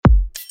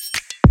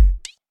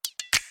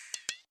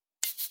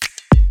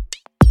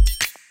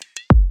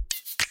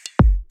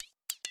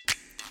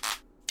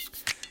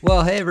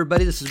Well, hey,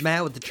 everybody, this is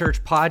Matt with the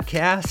Church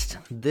Podcast.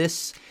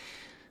 This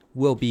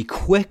will be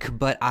quick,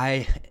 but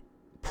I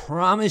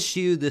promise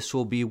you this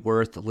will be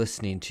worth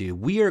listening to.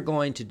 We are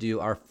going to do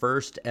our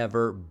first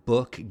ever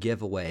book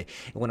giveaway.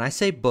 And when I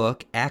say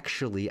book,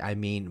 actually, I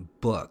mean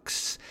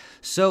books.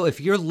 So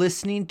if you're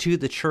listening to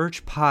the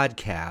Church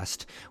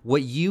Podcast,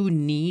 what you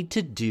need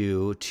to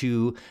do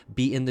to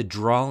be in the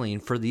drawing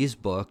for these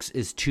books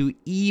is to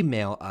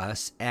email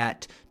us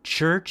at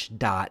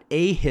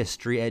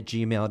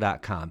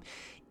church.ahistory@gmail.com.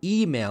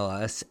 Email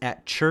us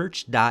at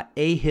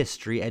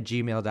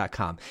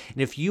church.ahistory@gmail.com. And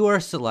if you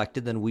are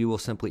selected, then we will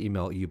simply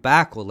email you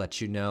back. We'll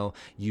let you know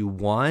you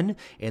won,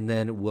 and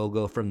then we'll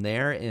go from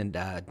there and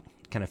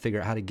kind of figure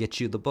out how to get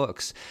you the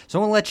books. So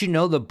I want to let you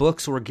know the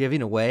books we're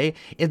giving away.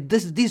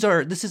 This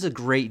is a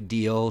great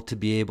deal to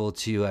be able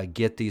to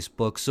get these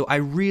books. So I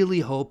really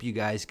hope you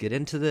guys get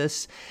into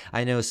this.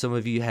 I know some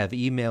of you have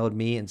emailed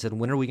me and said,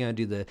 when are we going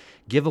to do the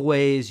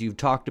giveaways? You've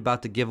talked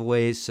about the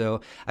giveaways.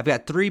 So I've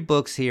got 3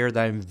 books here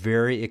that I'm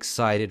very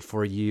excited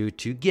for you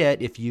to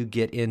get if you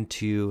get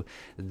into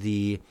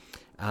the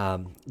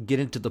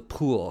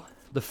pool.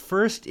 The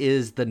first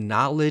is The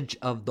Knowledge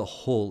of the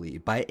Holy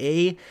by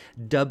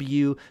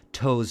A.W.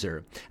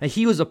 Tozer. Now,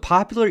 he was a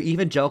popular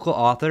evangelical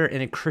author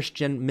and a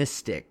Christian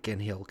mystic,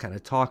 and he'll kind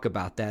of talk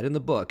about that in the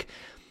book.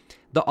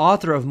 The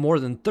author of more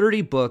than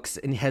 30 books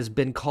and has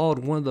been called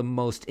one of the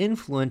most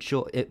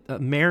influential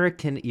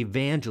American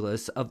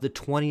evangelists of the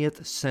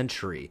 20th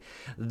century.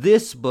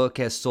 This book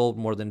has sold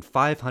more than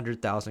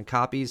 500,000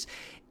 copies,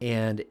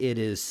 and it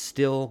is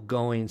still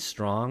going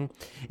strong.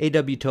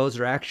 A.W.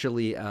 Tozer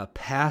actually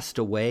passed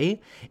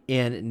away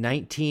in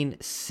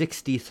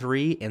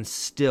 1963, and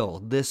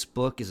still, this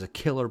book is a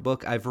killer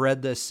book. I've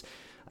read this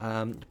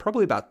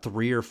probably about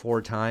 3 or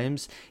 4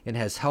 times and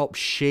has helped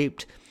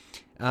shape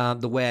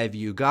the way I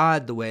view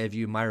God, the way I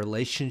view my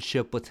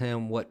relationship with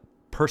Him, what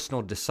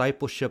personal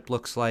discipleship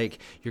looks like.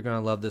 You're going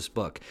to love this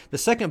book. The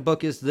second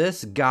book is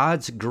this,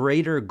 God's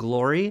Greater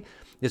Glory.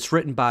 It's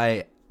written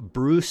by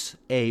Bruce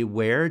A.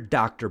 Ware,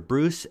 Dr.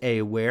 Bruce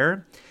A.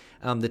 Ware.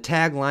 The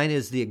tagline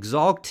is The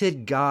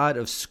Exalted God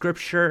of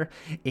Scripture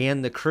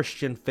and the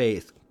Christian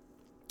Faith.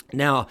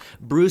 Now,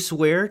 Dr. Bruce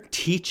Ware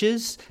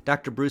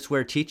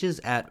teaches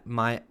at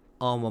my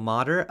alma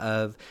mater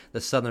of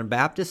the Southern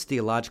Baptist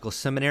Theological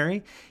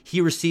Seminary.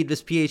 He received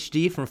his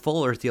PhD from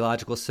Fuller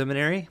Theological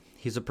Seminary.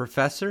 He's a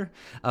professor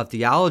of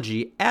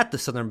theology at the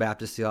Southern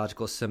Baptist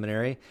Theological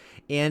Seminary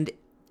and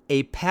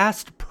a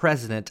past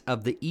president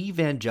of the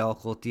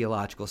Evangelical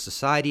Theological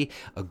Society.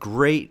 A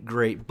great,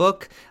 great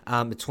book.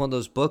 It's one of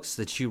those books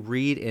that you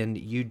read and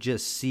you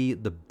just see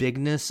the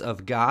bigness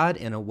of God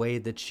in a way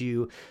that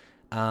you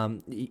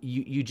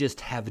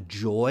just have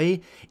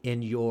joy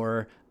in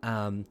your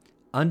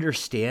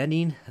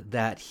understanding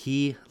that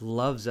He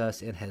loves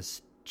us and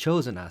has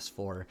chosen us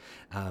for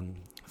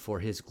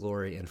His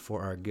glory and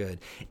for our good.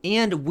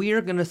 And we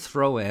are going to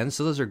throw in,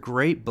 so those are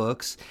great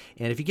books,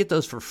 and if you get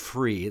those for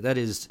free, that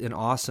is an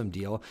awesome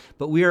deal.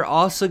 But we are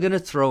also going to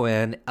throw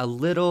in a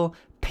little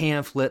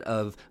pamphlet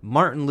of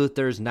Martin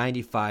Luther's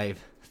 95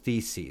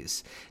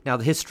 Theses. Now,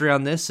 the history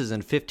on this is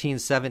in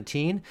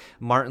 1517.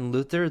 Martin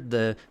Luther,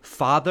 the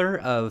father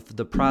of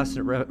the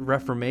Protestant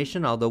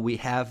Reformation, although we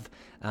have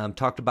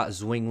talked about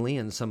Zwingli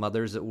and some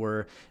others that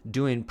were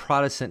doing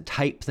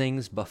Protestant-type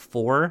things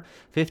before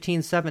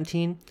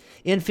 1517.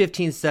 In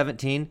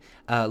 1517,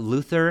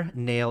 Luther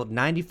nailed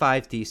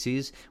 95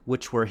 Theses,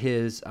 which were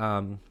his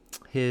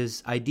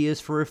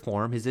ideas for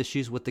reform, his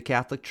issues with the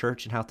Catholic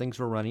Church and how things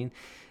were running,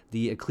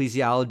 the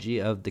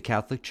ecclesiology of the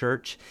Catholic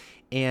Church.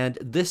 And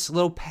this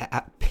little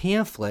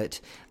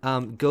pamphlet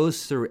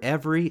goes through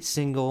every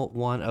single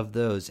one of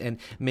those. And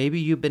maybe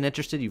you've been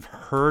interested, you've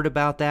heard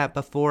about that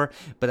before,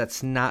 but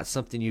that's not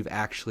something you've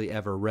actually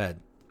ever read.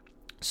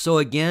 So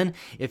again,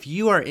 if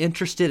you are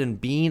interested in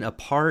being a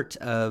part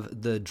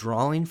of the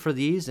drawing for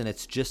these, and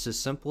it's just as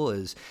simple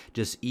as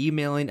just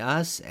emailing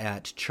us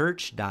at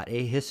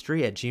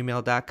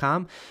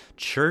church.ahistory@gmail.com,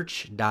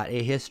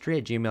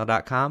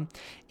 church.ahistory@gmail.com,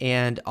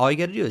 and all you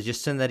got to do is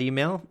just send that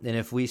email, and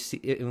if we see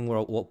it, and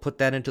we'll put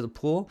that into the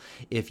pool.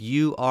 If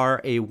you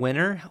are a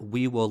winner,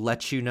 we will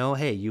let you know,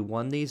 hey, you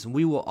won these, and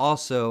we will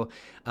also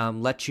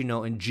let you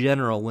know in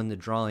general when the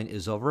drawing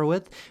is over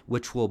with,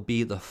 which will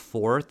be the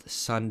 4th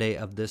Sunday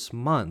of this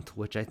month,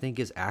 which I think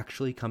is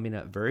actually coming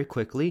up very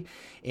quickly.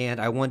 And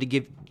I wanted to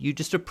give you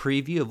just a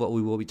preview of what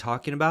we will be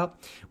talking about.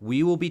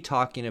 We will be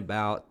talking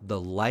about the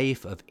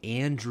life of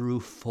Andrew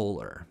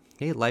Fuller.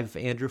 Okay, life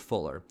of Andrew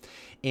Fuller.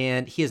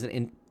 And he has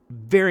an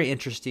very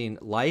interesting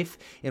life.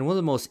 And one of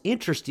the most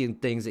interesting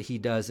things that he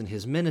does in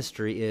his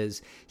ministry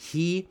is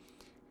he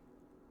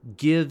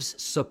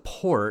gives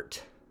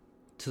support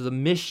to the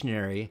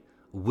missionary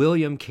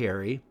William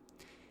Carey,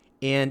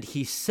 and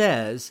he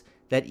says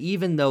that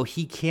even though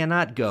he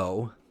cannot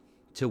go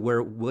to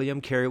where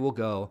William Carey will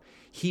go,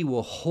 he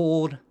will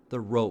hold the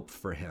rope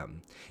for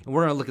him. And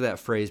we're going to look at that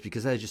phrase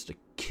because that is just a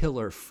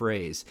killer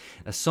phrase.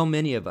 So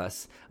many of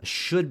us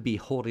should be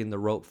holding the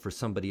rope for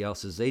somebody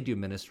else as they do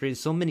ministry. And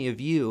so many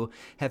of you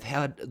have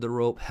had the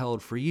rope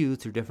held for you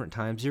through different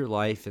times of your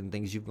life and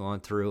things you've gone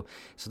through.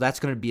 So that's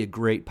going to be a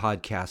great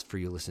podcast for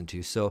you to listen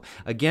to. So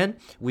again,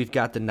 we've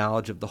got the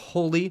knowledge of the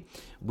holy.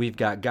 We've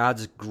got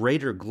God's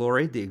greater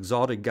glory, the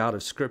exalted God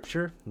of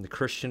Scripture, and the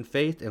Christian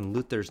faith, and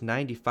Luther's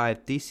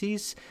 95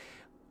 Theses.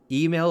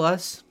 Email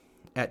us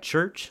at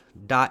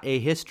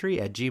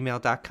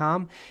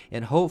church.ahistory@gmail.com,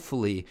 and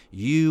hopefully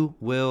you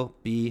will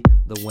be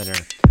the winner.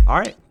 All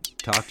right,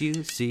 talk to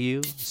you. See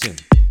you soon.